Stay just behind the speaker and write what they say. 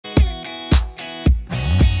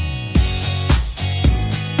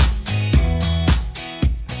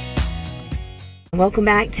welcome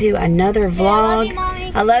back to another vlog.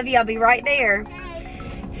 I love you, I'll be right there.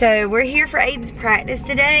 So we're here for Aiden's practice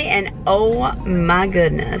today, and oh my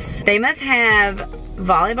goodness. They must have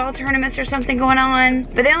volleyball tournaments or something going on,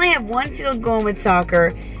 but they only have one field going with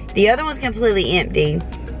soccer. The other one's completely empty.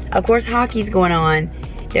 Of course, hockey's going on.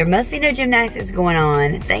 There must be no gymnastics going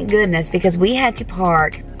on, thank goodness, because we had to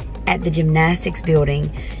park at the gymnastics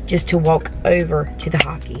building just to walk over to the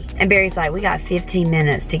hockey. And Barry's like, we got 15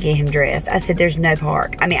 minutes to get him dressed. I said, there's no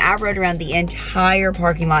park. I mean, I rode around the entire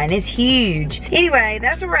parking lot and it's huge. Anyway,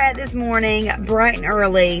 that's where we're at this morning, bright and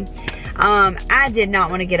early. I did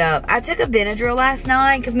not want to get up. I took a Benadryl last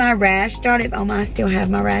night because my rash started. Oh, I still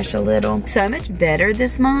have my rash a little. So much better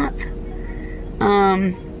this month.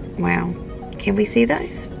 Wow. Can we see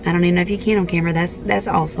those? I don't even know if you can on camera. That's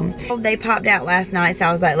awesome. They popped out last night, so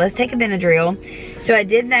I was like, let's take a Benadryl. So I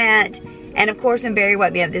did that. And of course, when Barry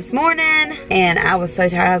woke me up this morning, and I was so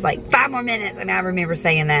tired, I was like, 5 more minutes. I mean, I remember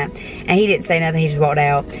saying that. And he didn't say nothing, he just walked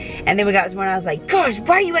out. And then we got this morning, I was like, gosh,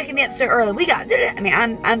 why are you waking me up so early? We got, I mean,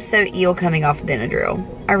 I'm so ill coming off of Benadryl.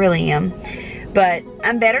 I really am. But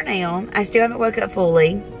I'm better now. I still haven't woke up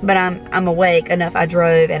fully, but I'm awake enough. I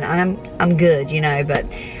drove and I'm good, you know, but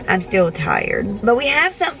I'm still tired. But we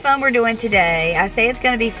have something fun we're doing today. I say it's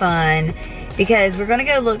gonna be fun because we're gonna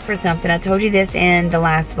go look for something. I told you this in the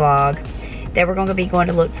last vlog, that we're gonna be going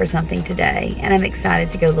to look for something today, and I'm excited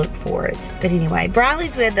to go look for it. But anyway,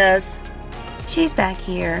 Briley's with us. She's back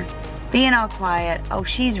here, being all quiet. Oh,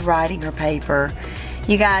 she's writing her paper.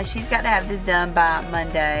 You guys, she's got to have this done by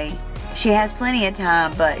Monday. She has plenty of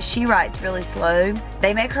time, but she writes really slow.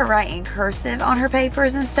 They make her write in cursive on her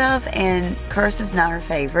papers and stuff, and cursive's not her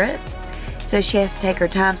favorite. So she has to take her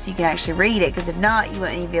time so you can actually read it, because if not, you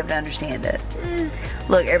won't even be able to understand it.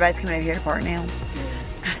 Look, everybody's coming over here to park now.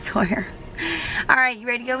 I swear. All right, you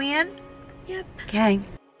ready to go in? Yep. Okay.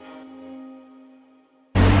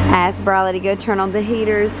 I asked Briley to go turn on the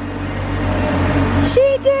heaters. She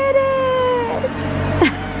did it!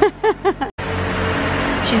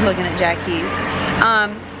 She's looking at Jack Hughes.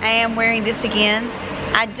 I am wearing this again.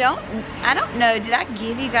 I don't know, did I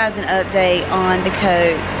give you guys an update on the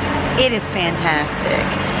coat? It is fantastic.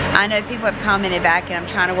 I know people have commented back, and I'm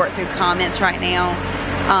trying to work through comments right now.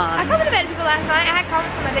 I commented back to people last night. I had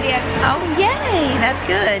comments on my video. Oh, yay, that's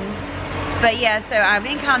good. But yeah, so I've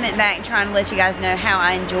been commenting back, trying to let you guys know how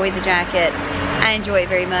I enjoyed the jacket. I enjoy it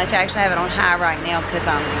very much. I actually have it on high right now because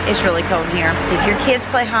it's really cold in here. If your kids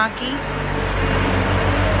play hockey,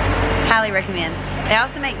 highly recommend. They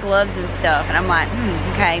also make gloves and stuff, and I'm like,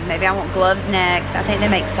 okay, maybe I want gloves next. I think they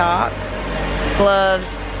make socks, gloves,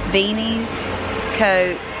 beanies,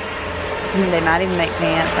 coat. They might even make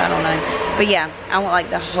pants, I don't know. But yeah, I want like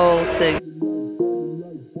the whole suit.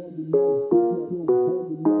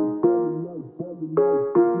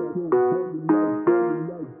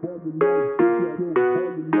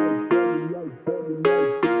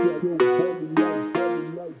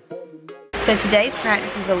 So today's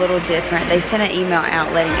practice is a little different. They sent an email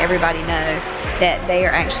out letting everybody know that they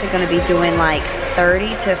are actually going to be doing like 30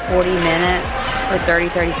 to 40 minutes or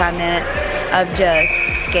 30-35 minutes of just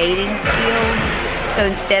skating skills. So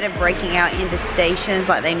instead of breaking out into stations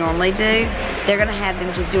like they normally do, they're going to have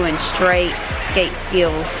them just doing straight skate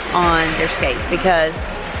skills on their skates, because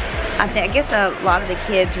I guess a lot of the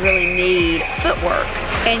kids really need footwork,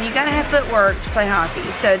 and you gotta have footwork to play hockey.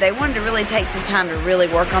 So they wanted to really take some time to really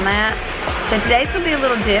work on that. So today's gonna be a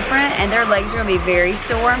little different, and their legs are gonna be very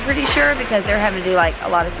sore, I'm pretty sure, because they're having to do like a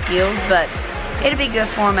lot of skills, but it'll be good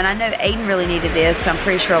for them. And I know Aiden really needed this, so I'm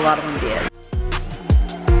pretty sure a lot of them did.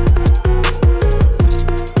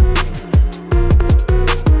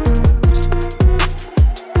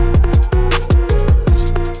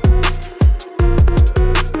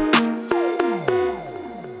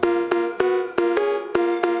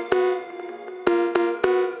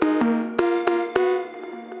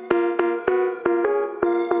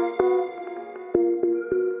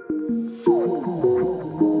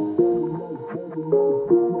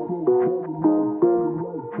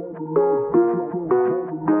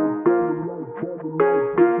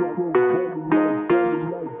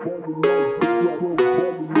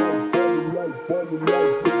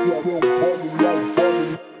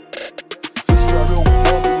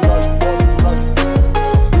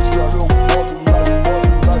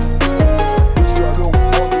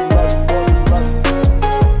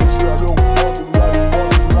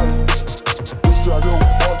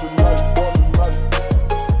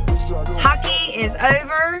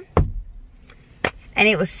 And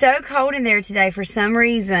it was so cold in there today for some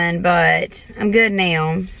reason, but I'm good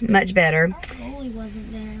now. Much better. Our goalie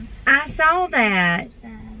wasn't there. I saw that. So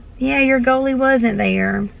sad. Yeah, your goalie wasn't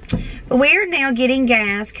there. We're now getting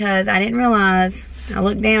gas because I didn't realize. I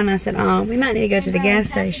looked down and I said, oh, we might need to go to the gas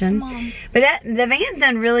station. But the van's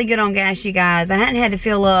done really good on gas, you guys. I hadn't had to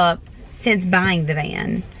fill up since buying the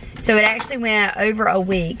van. So it actually went over a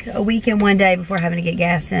week and 1 day before having to get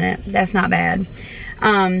gas in it. That's not bad.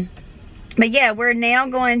 But yeah, we're now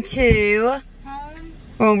going to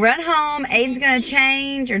we'll run home. Aiden's gonna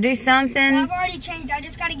change or do something. Well, I've already changed. I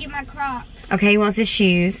just gotta get my Crocs. Okay, he wants his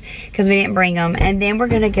shoes because we didn't bring them. And then we're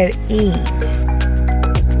gonna go eat.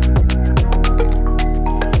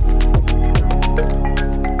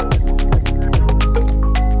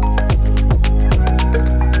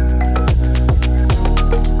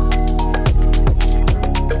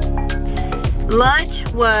 Lunch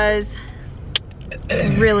was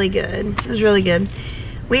really good. It was really good.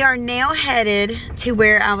 We are now headed to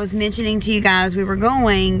where I was mentioning to you guys we were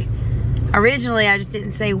going. Originally, I just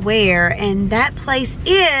didn't say where, and that place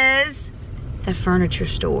is the furniture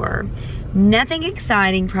store. Nothing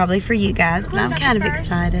exciting probably for you guys, but I'm kind of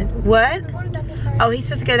excited. What? Oh, he's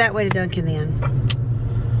supposed to go that way to Duncan then.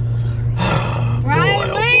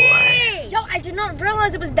 Riley! Yo, I did not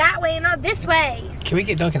realize it was that way and not this way. Can we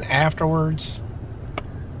get Duncan afterwards?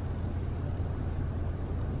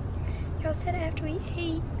 Y'all said after we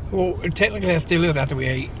ate. Well, technically that still is after we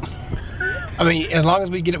ate. I mean, as long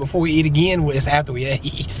as we get it before we eat again, it's after we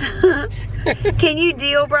ate. Can you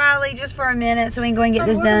deal, Briley, just for a minute so we can go and get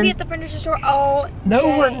this We're done? gonna be at the furniture store all No,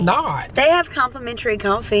 day. we're not. They have complimentary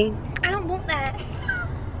coffee. I don't want that.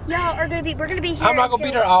 Y'all are gonna be, we're gonna be here. I'm not gonna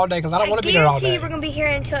be there all day because I don't want to be there all guarantee day. you we're gonna be here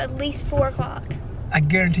until at least 4 o'clock. I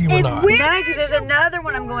guarantee you we're And not. we're- No, because there's another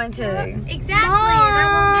one I'm going to. Exactly. And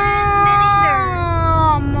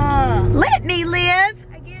I Mom! Let me live! won't get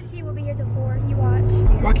in I guarantee you we'll be here till 4. You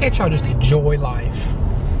watch. Why can't y'all just enjoy life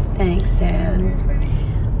Thanks, Dad.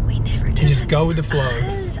 We never do and just go with the flow?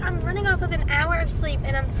 I'm running off of an hour of sleep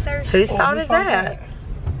and I'm thirsty. Whose fault is that?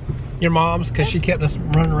 Your mom's, because she kept us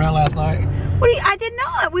running around last night. What do you, I did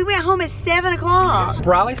not. We went home at 7 o'clock.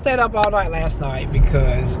 Briley stayed up all night last night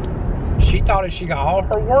because she thought if she got all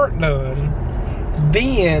her work done,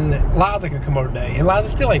 then Liza could come over today. And Liza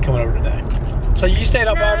still ain't coming over today. So you stayed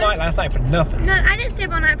up all night last night for nothing. No, I didn't stay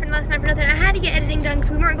up all night for last night for nothing. I had to get editing done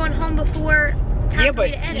because we weren't going home before time Yeah, for me but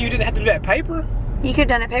to edit. you didn't have to do that paper. You could have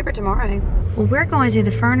done it paper tomorrow. Well, we're going to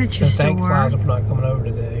the furniture So thanks, store. Liza, for not coming over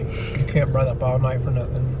today. You kept brother up all night for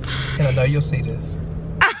nothing. And I know you'll see this.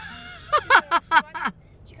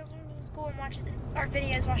 She comes home from school and watches our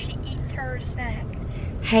videos while she eats her snack.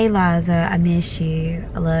 Hey, Liza, I miss you.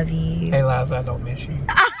 I love you. Hey, Liza, I don't miss you.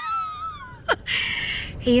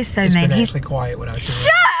 He is so It's mean. been He's actually quiet without you.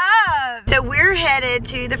 Shut up! So we're headed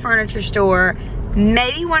to the furniture store.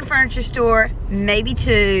 Maybe one furniture store, maybe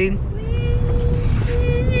 2.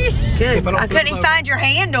 Good. I couldn't even find your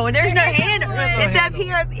handle. There's no handle. It's up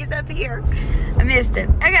here. It's up here. I missed it.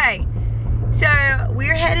 Okay. So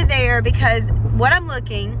we're headed there because what I'm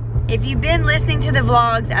looking, if you've been listening to the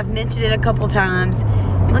vlogs, I've mentioned it a couple times,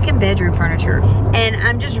 looking bedroom furniture. And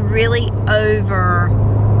I'm just really over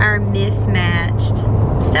our mismatched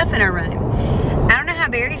stuff in our room. I don't know how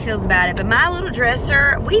Barry feels about it, but my little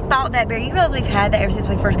dresser, we bought that, Barry. You realize we've had that ever since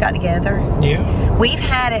we first got together? Yeah. We've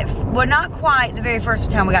had it, well, not quite the very first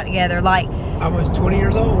time we got together. Like, I was 20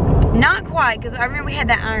 years old. not quite, because I remember we had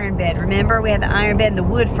that iron bed. Remember? We had the iron bed and the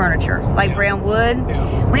wood furniture, like brown wood.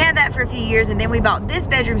 Yeah. We had that for a few years, and then we bought this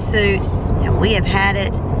bedroom suit, and we have had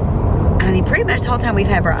it, I mean, pretty much the whole time we've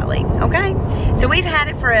had Briley, okay? So we've had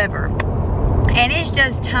it forever. And it's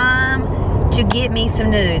just time to get me some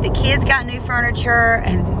new. The kids got new furniture,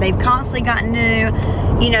 and they've constantly gotten new,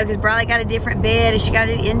 you know, because Briley got a different bed, and she got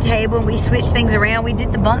a new end table, and we switched things around. We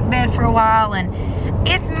did the bunk bed for a while, and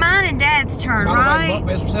it's mine and Dad's turn, By the way, right? bunk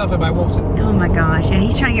beds for sale, if anybody wants it. Oh my gosh, yeah,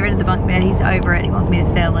 he's trying to get rid of the bunk bed. He's over it. He wants me to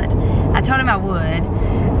sell it. I told him I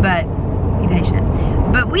would, but be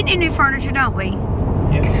patient. But we need new furniture, don't we?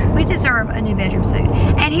 Yeah. We deserve a new bedroom suit.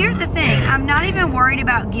 And here's the thing, I'm not even worried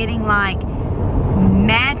about getting like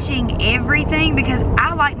matching everything because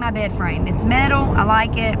I like my bed frame. It's metal, I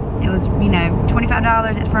like it. It was, you know, $25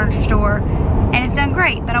 at the furniture store, and it's done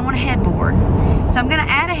great, but I want a headboard. So I'm gonna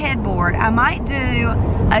add a headboard. I might do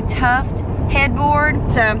a tuft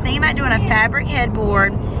headboard. So I'm thinking about doing a fabric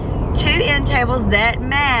headboard, 2 end tables that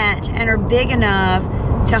match and are big enough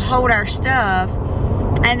to hold our stuff.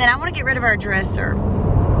 And then I wanna get rid of our dresser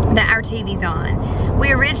that our TV's on.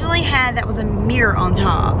 We originally had, that was a mirror on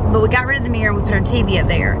top, but we got rid of the mirror and we put our TV up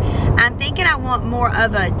there. I'm thinking I want more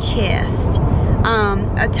of a chest,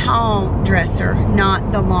 a tall dresser,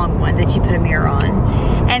 not the long one that you put a mirror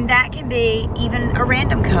on. And that can be even a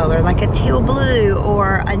random color, like a teal blue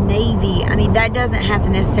or a navy. I mean, that doesn't have to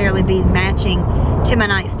necessarily be matching to my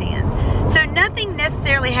nightstands. So nothing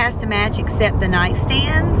necessarily has to match except the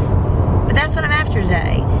nightstands, but that's what I'm after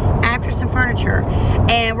today. After some furniture.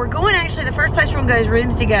 And we're going, actually, the first place we're gonna go is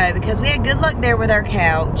Rooms to Go, because we had good luck there with our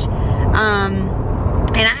couch.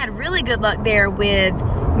 And I had really good luck there with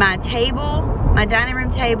my table, my dining room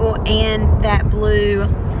table, and that blue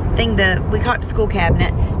thing, we call it the school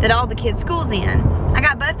cabinet, that all the kids' school's in. I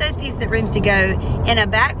got both those pieces at Rooms to Go. In a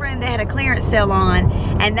back room they had a clearance sale on,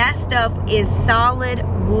 and that stuff is solid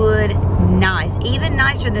wood, nice. Even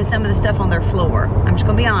nicer than some of the stuff on their floor. I'm just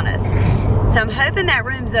gonna be honest. So I'm hoping that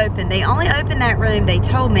room's open. They only open that room, they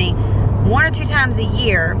told me, 1 or 2 times a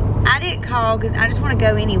year. I didn't call because I just want to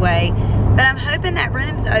go anyway. But I'm hoping that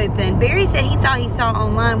room's open. Barry said he thought he saw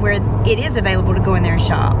online where it is available to go in there and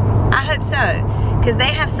shop. I hope so, because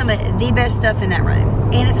they have some of the best stuff in that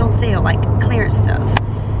room. And it's on sale, like clearance stuff.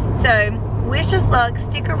 So, wish us luck,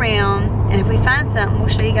 stick around, and if we find something, we'll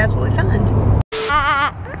show you guys what we find.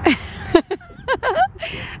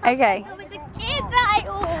 Okay. With the kids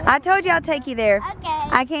aisle. I told you I'll take you there. Okay.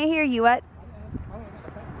 I can't hear you, what?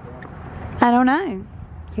 I don't know.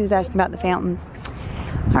 He was asking about the fountains.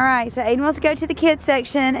 Alright, so Aiden wants to go to the kids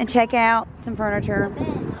section and check out some furniture.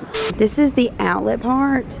 This is the outlet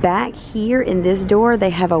part. Back here in this door, they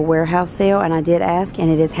have a warehouse sale, and I did ask, and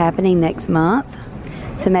it is happening next month.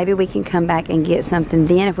 So maybe we can come back and get something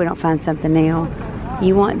then if we don't find something now.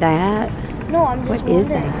 You want that? No, I'm just What is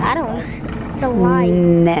that? I don't know. It's a light.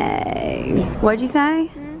 No. What'd you say?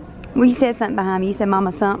 Well, you said something behind me. You said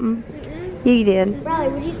mama something? Yeah, you did. Riley,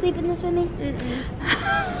 would you sleep in this with me?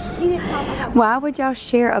 You can tell my house. Why would y'all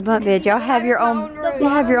share a bunk bed? Y'all have your own. You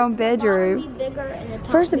have your own bedroom.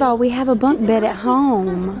 First of all, we have a bunk bed at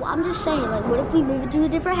home. Well, I'm just saying, like, what if we move it to a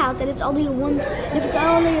different house and it's only if it's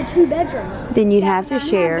only a 2-bedroom? Then you'd have to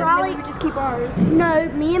share. Bradley would just keep ours. No,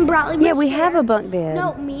 me and Bradley would Yeah, we share. have a bunk bed.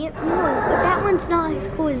 No, but that one's not as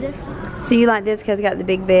cool as this one. So you like this because it's got the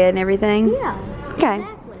big bed and everything? Yeah. Okay.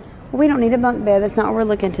 Exactly. Well, we don't need a bunk bed. That's not what we're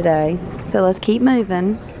looking today. So let's keep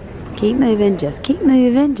moving. Keep moving. Just keep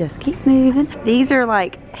moving. Just keep moving. These are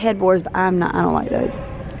like headboards, but I don't like those.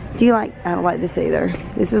 Do you like? I don't like this either.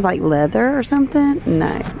 This is like leather or something. No.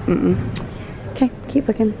 Okay, keep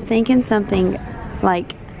looking. Thinking something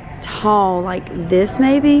like tall, like this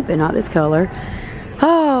maybe, but not this color.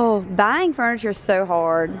 Oh, buying furniture is so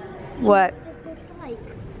hard. What? This looks like.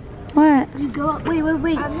 What? You go up. Wait.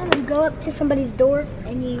 You go up to somebody's door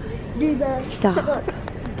and you do the. Stop. Look. You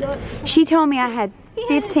go up to She told me I had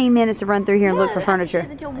 15 minutes to run through here and look for furniture.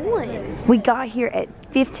 until 1. We got here at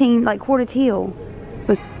 15, like quarter till.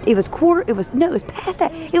 It was past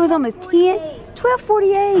that. It was almost 10,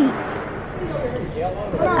 12:48.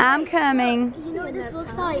 I'm coming. You know what this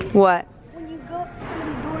looks like? What? When you go up to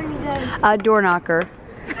somebody's door and you go, A door knocker.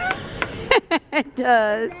 It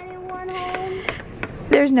does. anyone home?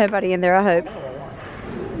 There's nobody in there, I hope.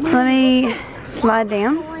 Let me slide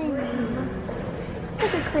down. It's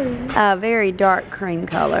like a cream. A very dark cream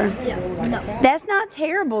color. Yeah, no. That's not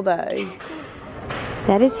terrible though.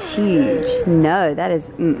 That is huge. No, that is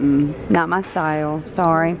not my style.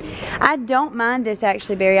 Sorry. I don't mind this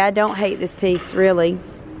actually, Barry. I don't hate this piece really.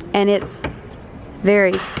 And it's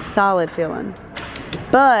very solid feeling.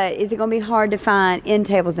 But is it going to be hard to find end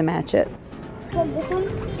tables to match it? This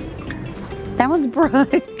one? That one's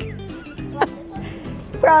broke.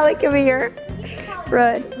 Riley, come here.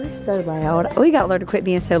 Run. We're so loud. We got to learn to quit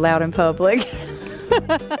being so loud in public.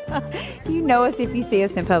 You know us if you see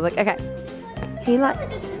us in public. Okay. He like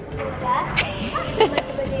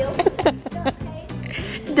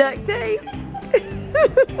duct tape.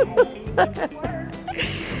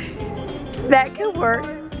 That could work.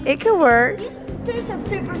 It could work. Do some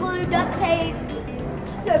super glue, duct tape.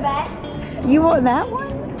 Go back. You want that one?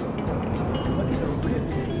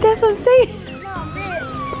 That's what I'm saying.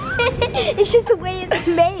 It's just the way it's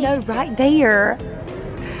made. No, right there.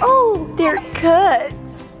 Oh, they're cuts.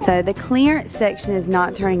 So the clearance section is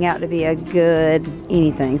not turning out to be a good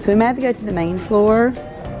anything. So we might have to go to the main floor.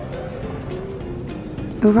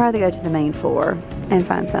 We'll probably go to the main floor and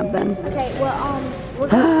find something. Okay, well, we're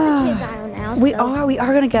going to the kids aisle now. We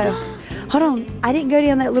are gonna go. Hold on, I didn't go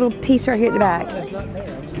down that little piece right here at the back.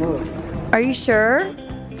 Are you sure?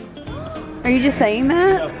 Are you just saying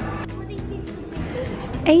that?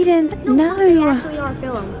 Aiden, no. They actually are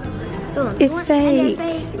film. It's fake.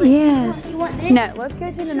 Yes. You want this? No, let's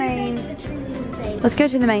go to the main. Let's go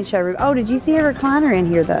to the main showroom. Oh, did you see a recliner in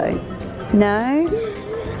here though? No?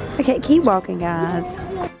 Okay, keep walking, guys.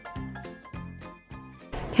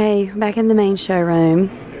 Okay, back in the main showroom.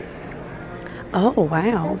 Oh,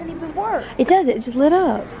 wow. It doesn't even work. It does, it just lit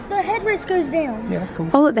up. The headrest goes down. Yeah, that's cool.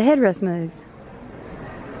 Oh, look, the headrest moves.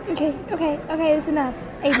 Okay, that's enough.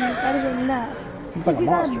 Aiden, that is enough. It's like a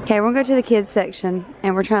monster. Okay, we're gonna go to the kids section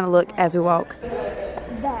and we're trying to look as we walk.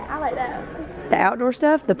 That, I like that. The outdoor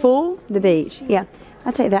stuff, the pool, the beach. Yeah,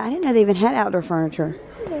 I'll take that. I didn't know they even had outdoor furniture.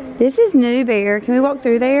 This is new, Bear. Can we walk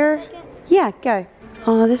through there? Yeah, go.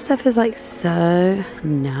 Oh, this stuff is like so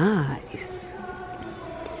nice.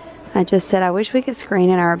 I just said I wish we could screen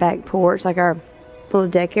in our back porch, like our little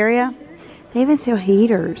deck area. They even sell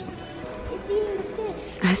heaters.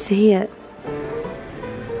 I see it.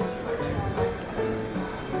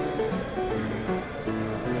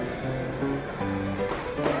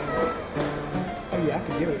 Oh yeah, I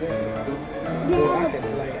could give it there. Or I could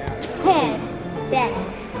lay out. Head. Back.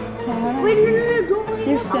 Wait, no.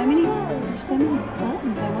 There's so many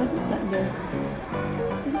buttons. There was this button there.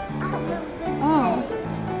 Oh,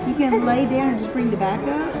 you can lay down and just bring the back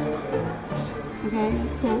up. Okay,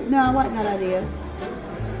 that's cool. No, I like that idea.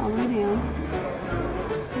 All the way down.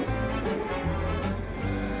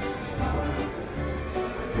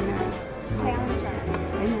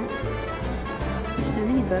 There's so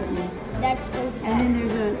many buttons. That's And then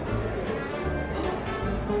there's a,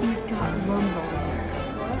 he's got lumbar.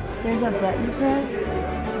 There's a button you press.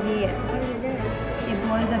 Yes. It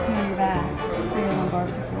blows up here on your back for your lumbar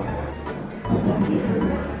support.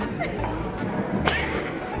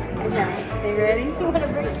 Okay, you ready? You want to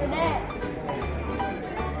break your neck?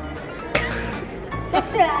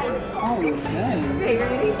 Oh dang. Okay, you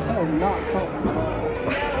ready? Oh, not cold.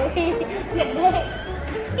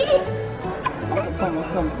 I'm gonna pull my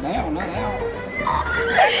stomach down, not out.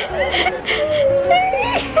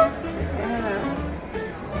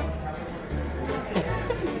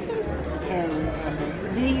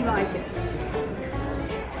 Do you like it?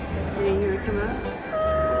 Then you're gonna come up?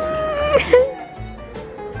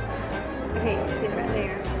 Okay, sit right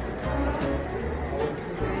there.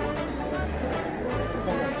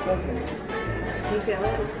 Do you feel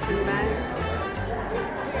it in your back?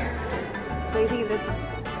 What do you think of this one?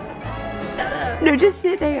 No, just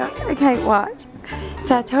sit down. Okay, watch.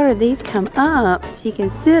 So I told her these come up so you can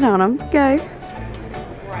sit on them. Go.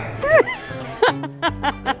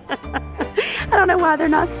 I don't know why they're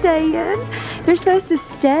not staying. They're supposed to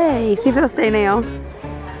stay. See if it'll stay now.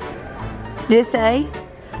 Did it stay?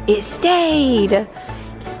 It stayed.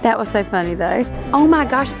 That was so funny though. Oh my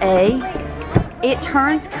gosh, A. It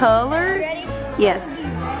turns colors. Ready? Yes.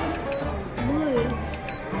 Blue.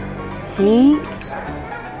 Pink.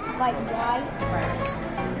 Like white.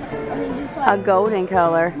 And then just A like, golden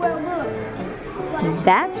color. well, look. Like,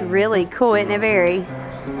 That's really cool, isn't it, Very? and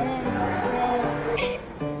red.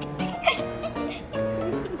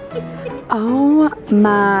 Oh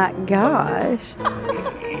my gosh.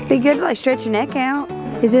 Be good to like stretch your neck out.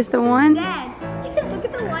 Is this the one? Dad, look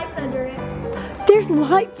at the lights under it. There's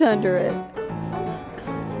lights under it.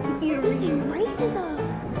 Your braces on.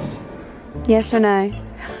 Yes or no?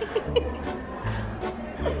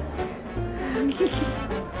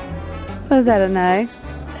 Was that a no?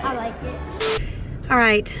 I like it. All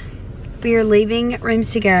right, we are leaving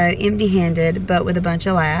Rooms to Go empty-handed, but with a bunch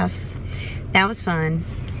of laughs. That was fun.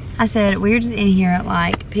 I said, we were just in here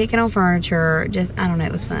like picking on furniture. Just, I don't know,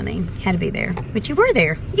 it was funny. Had to be there. But you were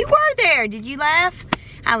there. You were there. Did you laugh?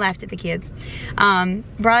 I laughed at the kids.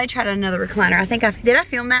 Briley tried another recliner. I think did I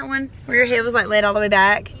film that one? Where your head was like laid all the way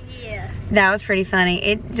back? Yeah. That was pretty funny.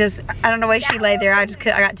 It just, I don't know why she laid there. I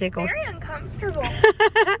got tickled. Very uncomfortable.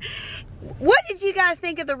 What did you guys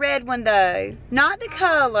think of the red one though? Not the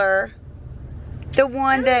color. The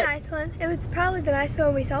one that, nice one. It was probably the nice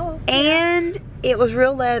one we saw. and it was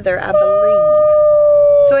real leather, I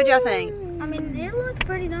believe. So what'd y'all think? I mean, it looked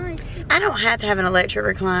pretty nice. I don't have to have an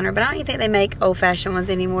electric recliner, but I don't even think they make old-fashioned ones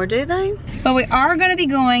anymore, do they? But we are gonna be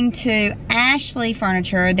going to Ashley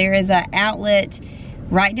Furniture. There is an outlet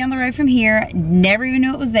right down the road from here. Never even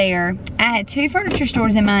knew it was there. I had two furniture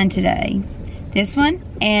stores in mind today. This one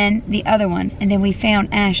and the other one. And then we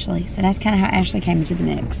found Ashley. So that's kind of how Ashley came into the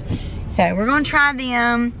mix. So we're gonna try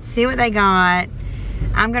them, see what they got.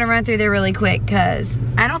 I'm gonna run through there really quick because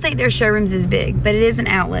I don't think their showroom's as big, but it is an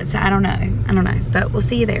outlet, so I don't know, but we'll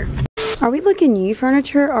see you there. Are we looking you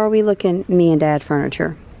furniture or are we looking me and Dad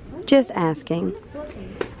furniture? Just asking.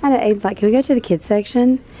 I know Aiden's like, can we go to the kids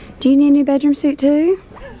section? Do you need a new bedroom suit too?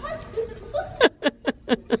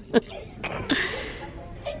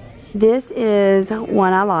 This is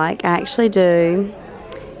one I like, I actually do.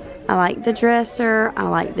 I like the dresser, I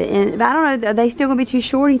like the end, but I don't know, are they still gonna be too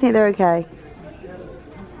short or do you think they're okay?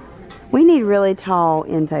 We need really tall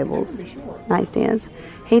end tables, nightstands.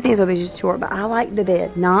 He thinks it'll be too short, but I like the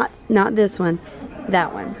bed, not this one,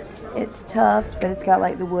 that one. It's tufted, but it's got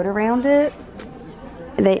like the wood around it.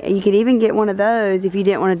 You could even get one of those if you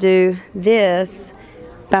didn't want to do this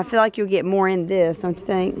But I feel like you'll get more in this, don't you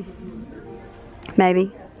think?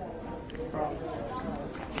 Maybe.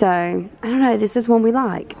 So, I don't know. This is one we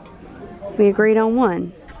like. We agreed on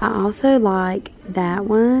one. I also like that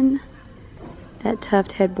one. That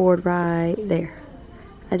tuft headboard right there.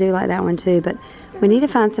 I do like that one too, but we need to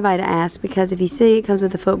find somebody to ask, because if you see, it comes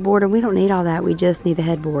with a footboard, and we don't need all that. We just need the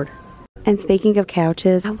headboard. And speaking of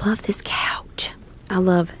couches, I love this couch. I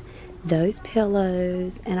love those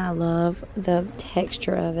pillows, and I love the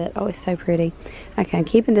texture of it. Oh, it's so pretty. Okay, I'm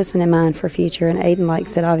keeping this one in mind for future, and Aiden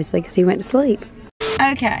likes it obviously because he went to sleep.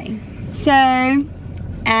 Okay, so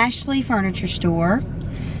Ashley Furniture Store.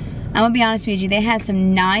 I'm gonna be honest with you, they had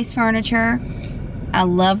some nice furniture. I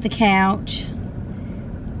love the couch.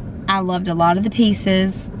 I loved a lot of the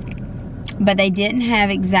pieces, but they didn't have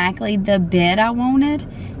exactly the bed I wanted.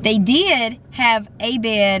 They did have a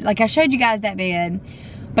bed, like I showed you guys that bed,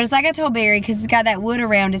 but it's like I told Barry, because it's got that wood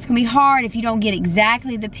around, it's gonna be hard if you don't get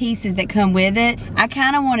exactly the pieces that come with it. I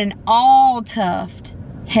kind of want an all tuft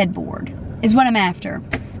headboard, is what I'm after.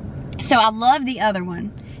 So I love the other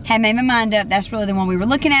one. Had made my mind up, that's really the one we were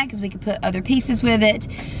looking at, because we could put other pieces with it.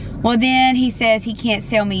 Well, then he says he can't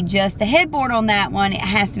sell me just the headboard on that one. It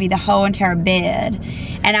has to be the whole entire bed.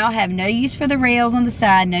 And I'll have no use for the rails on the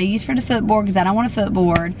side, no use for the footboard, because I don't want a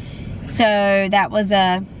footboard. So that was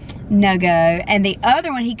a no-go. And the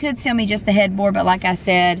other one, he could sell me just the headboard, but like I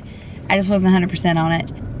said, I just wasn't 100% on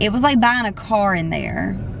it. It was like buying a car in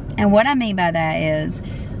there. And what I mean by that is,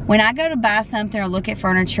 when I go to buy something or look at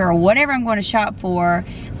furniture or whatever I'm going to shop for,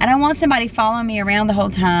 I don't want somebody following me around the whole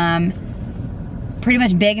time, pretty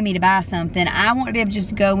much begging me to buy something. I want to be able to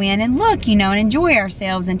just go in and look, you know, and enjoy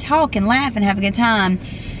ourselves and talk and laugh and have a good time.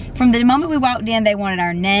 From the moment we walked in, they wanted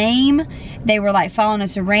our name. They were like following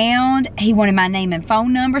us around. He wanted my name and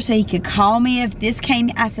phone number so he could call me if this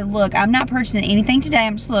came. I said, look, I'm not purchasing anything today.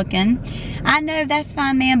 I'm just looking. I know that's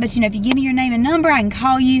fine, ma'am, but you know, if you give me your name and number, I can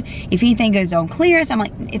call you. If anything goes on clearance, I'm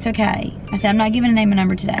like, it's okay. I said, I'm not giving a name and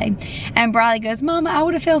number today. And Briley goes, Mama, I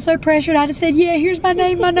would have felt so pressured. I'd have said, yeah, here's my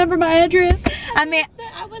name, my number, my address. I mean,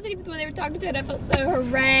 I wasn't even the one they were talking to, and I felt so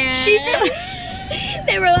harassed. She did.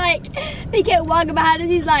 They were like, they kept walking behind us.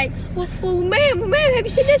 He's like, well, ma'am, have you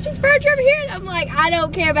seen this piece of furniture over here? And I'm like, I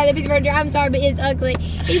don't care about that piece of furniture. I'm sorry, but it's ugly.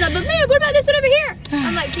 He's like, but ma'am, what about this one over here?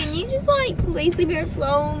 I'm like, can you just like, please leave me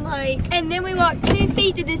alone? Like, and then we walked 2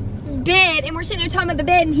 feet to this bed, and we're sitting there talking about the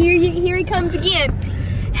bed, and here he comes again.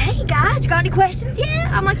 Hey guys, got any questions yet?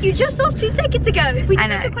 I'm like, you just saw us 2 seconds ago. If we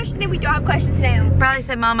didn't have a question, then we don't have questions now. Briley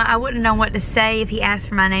said, Mama, I wouldn't know what to say if he asked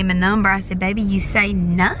for my name and number. I said, baby, you say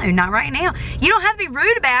no, not right now. You don't have to be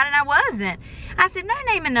rude about it, and I wasn't. I said, no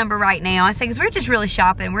name and number right now. I said, because we're just really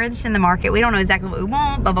shopping. We're just in the market. We don't know exactly what we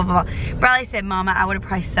want, blah, blah, blah. Briley said, Mama, I would have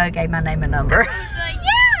probably so gave my name and number. I was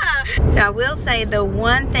like, yeah. So I will say the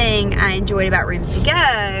one thing I enjoyed about Rooms to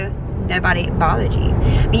Go, nobody bothered you.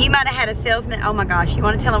 I mean, you might have had a salesman, oh my gosh, you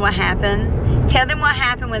want to tell them what happened? Tell them what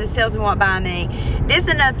happened when the salesman walked by me. This is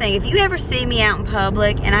another thing, if you ever see me out in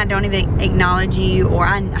public and I don't even acknowledge you, or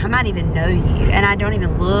I might even know you, and I don't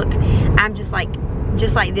even look, I'm just like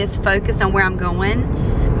this, focused on where I'm going,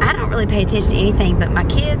 I don't really pay attention to anything but my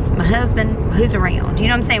kids, my husband, who's around. You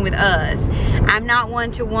know what I'm saying? With us, I'm not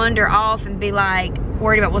one to wander off and be like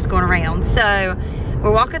worried about what's going around. So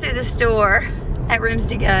we're walking through the store at Rooms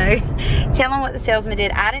to Go. Tell him what the salesman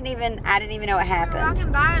did. I didn't even know what happened. We were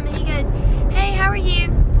walking by him, and he goes, hey, how are you?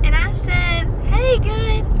 And I said, hey,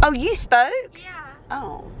 good. Oh, you spoke? Yeah.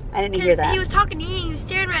 Oh, I didn't hear that. He was talking to you, he was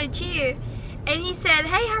staring right at you. And he said,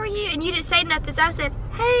 hey, how are you? And you didn't say nothing, so I said,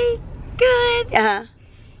 hey, good. Uh-huh.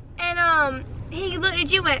 And he looked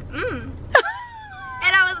at you and went,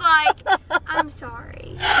 And I was like, I'm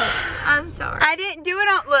sorry. I'm sorry. I didn't do it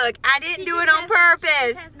on, look, I didn't do it on purpose.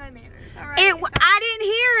 She has no manners. All right, I didn't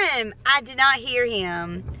hear him. I did not hear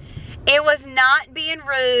him. It was not being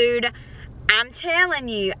rude. I'm telling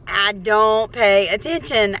you, I don't pay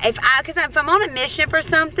attention. Because if I'm on a mission for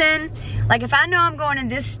something, like if I know I'm going in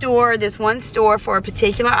this store, this one store for a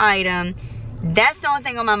particular item, that's the only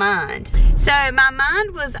thing on my mind. So my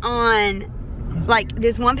mind was on like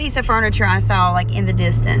this one piece of furniture I saw like in the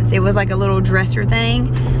distance. It was like a little dresser thing,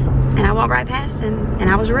 and I walked right past him, and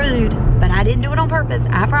I was rude, but I didn't do it on purpose,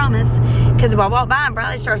 I promise. Because if I walked by and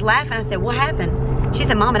Briley starts laughing, I said, what happened? She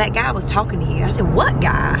said, Mama, that guy was talking to you. I said, what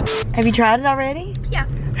guy? Have you tried it already? Yeah.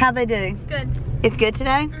 How'd they do? Good. It's good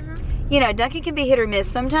today? Mm-hmm. You know, Dunkin' can be hit or miss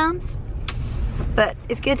sometimes, but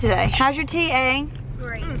it's good today. How's your tea, eh?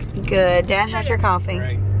 Great. Good. Dad, how's your coffee?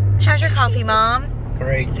 Great. How's your coffee, Mom?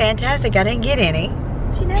 Great. Fantastic. I didn't get any.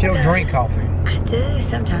 She never She don't does. drink coffee. I do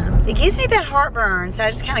sometimes. It gives me bad heartburn, so I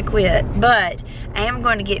just kind of quit. But I am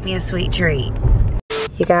going to get me a sweet treat.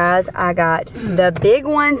 You guys, I got the big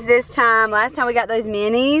ones this time. Last time we got those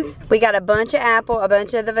minis. We got a bunch of apple, a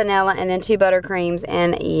bunch of the vanilla, and then 2 buttercreams.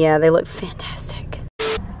 And yeah, they look fantastic.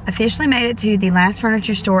 Officially made it to the last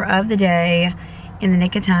furniture store of the day in the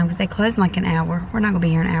nick of time because they close in like an hour. We're not gonna be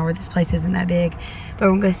here an hour. This place isn't that big. But we're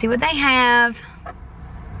gonna go see what they have.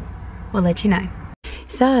 We'll let you know.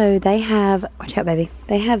 So they have, watch out baby.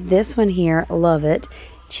 They have this one here, love it.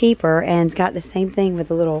 Cheaper, and it's got the same thing with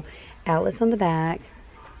the little outlets on the back,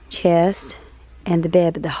 chest, and the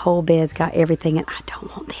bed, but the whole bed's got everything, and I don't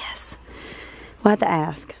want this. We'll have to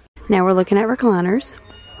ask. Now we're looking at recliners,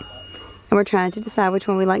 and we're trying to decide which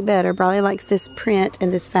one we like better. Bradley likes this print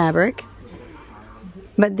and this fabric,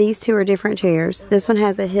 but these two are different chairs. This one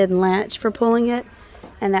has a hidden latch for pulling it,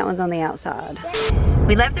 and that one's on the outside.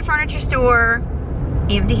 We left the furniture store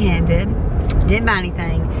empty-handed, didn't buy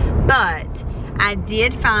anything, but I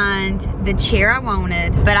did find the chair I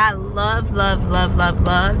wanted. But I love, love, love, love,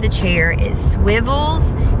 love the chair. It swivels,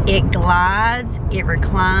 it glides, it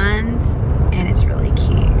reclines, and it's really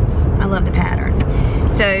cute. I love the pattern.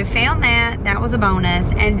 So found that was a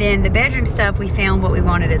bonus. And then the bedroom stuff, we found what we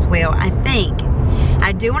wanted as well. I think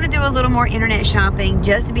I do want to do a little more internet shopping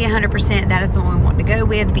just to be 100% that is the one we want to go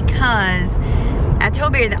with, because I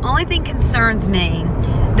told Barry the only thing concerns me,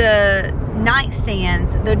 the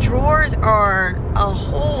nightstands, the drawers are a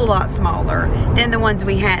whole lot smaller than the ones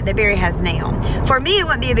that Barry has now. For me, it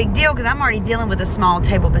wouldn't be a big deal because I'm already dealing with a small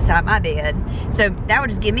table beside my bed. So that would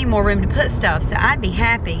just give me more room to put stuff. So I'd be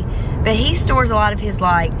happy. But he stores a lot of his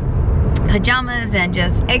like pajamas and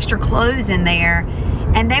just extra clothes in there.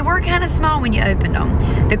 And they were kind of small when you opened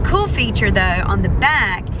them. The cool feature though, on the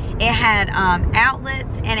back, it had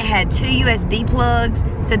outlets and it had 2 USB plugs.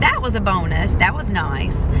 So that was a bonus. That was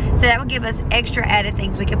nice. So that would give us extra added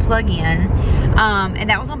things we could plug in. And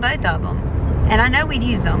that was on both of them. And I know we'd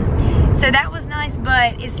use them. So that was nice,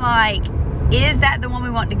 but it's like, is that the one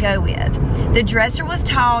we want to go with? The dresser was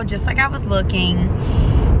tall, just like I was looking.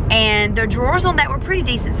 And the drawers on that were pretty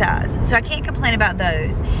decent size. So I can't complain about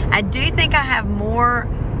those. I do think I have more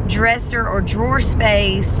dresser or drawer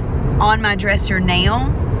space on my dresser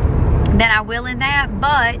now than I will in that,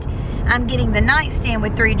 but I'm getting the nightstand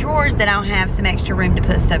with 3 drawers that I'll have some extra room to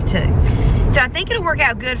put stuff to. So I think it'll work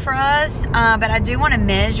out good for us, but I do want to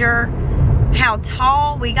measure how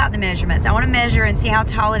tall. We got the measurements. I want to measure and see how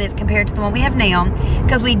tall it is compared to the one we have now,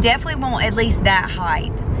 because we definitely want at least that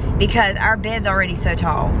height, because our bed's already so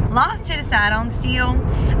tall. Lots to decide on still.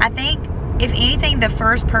 I think if anything, the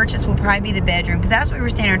first purchase will probably be the bedroom, because that's what we were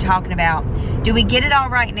standing there talking about. Do we get it all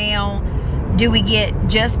right now? Do we get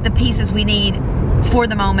just the pieces we need for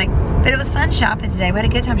the moment? But it was fun shopping today. We had a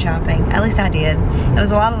good time shopping. At least I did. It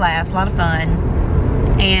was a lot of laughs, a lot of fun.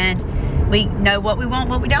 And we know what we want,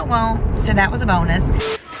 what we don't want. So that was a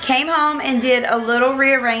bonus. Came home and did a little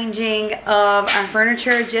rearranging of our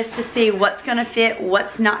furniture just to see what's gonna fit,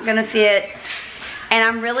 what's not gonna fit. And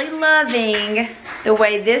I'm really loving the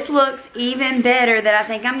way this looks even better, that I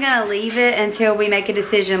think I'm gonna leave it until we make a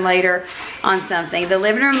decision later on something. The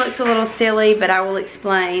living room looks a little silly, but I will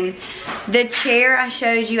explain. The chair I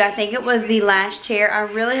showed you, I think it was the last chair. I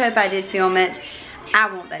really hope I did film it.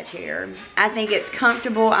 I want that chair. I think it's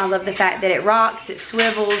comfortable. I love the fact that it rocks, it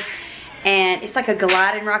swivels, and it's like a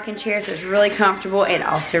gliding rocking chair, so it's really comfortable. It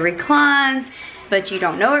also reclines, but you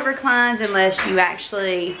don't know it reclines unless you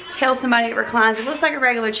actually tell somebody it reclines. It looks like a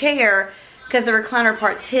regular chair because the recliner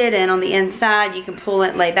part's hidden on the inside. You can pull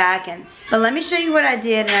it, lay back, but let me show you what I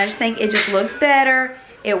did, and I just think it just looks better,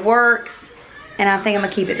 it works, and I think I'm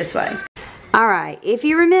gonna keep it this way. All right, if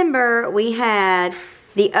you remember, we had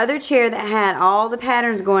the other chair that had all the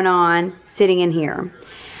patterns going on sitting in here.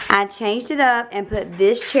 I changed it up and put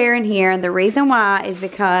this chair in here, and the reason why is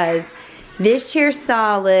because this chair's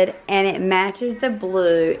solid and it matches the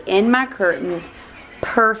blue in my curtains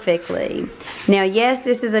perfectly. Now, yes,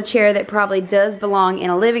 this is a chair that probably does belong in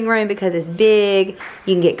a living room because it's big,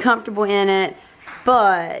 you can get comfortable in it,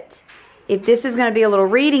 but if this is going to be a little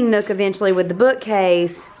reading nook eventually with the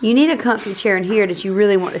bookcase, you need a comfy chair in here that you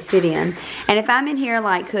really want to sit in. And if I'm in here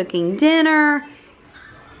like cooking dinner,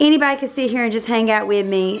 anybody can sit here and just hang out with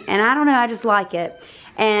me, and I don't know, I just like it.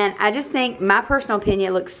 And I just think, my personal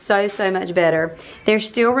opinion, it looks so, so much better. There's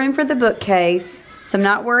still room for the bookcase, so I'm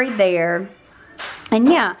not worried there. And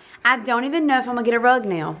yeah, I don't even know if I'm gonna get a rug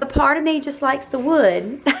now. A part of me just likes the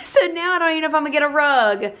wood. So now I don't even know if I'm gonna get a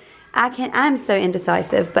rug. I'm so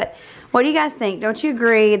indecisive, but what do you guys think? Don't you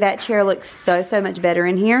agree that chair looks so, so much better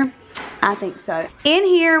in here? I think so. In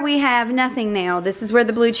here we have nothing now. This is where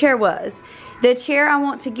the blue chair was. The chair I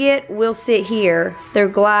want to get will sit here. Their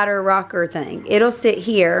glider rocker thing. It'll sit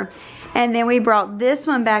here. And then we brought this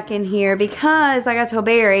one back in here because, like I told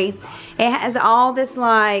Barry, it has all this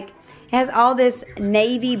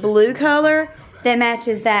navy blue color that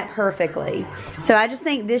matches that perfectly. So I just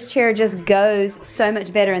think this chair just goes so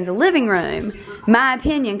much better in the living room, my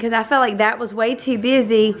opinion, because I felt like that was way too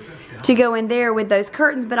busy to go in there with those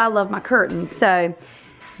curtains, but I love my curtains. So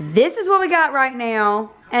this is what we got right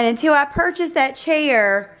now. And until I purchase that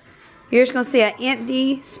chair, you're just gonna see an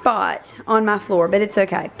empty spot on my floor, but it's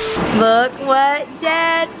okay. Look what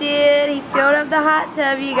Dad did. He filled up the hot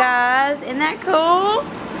tub, you guys. Isn't that cool?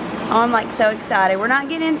 Oh, I'm like so excited. We're not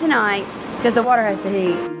getting in tonight because the water has to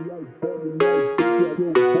heat.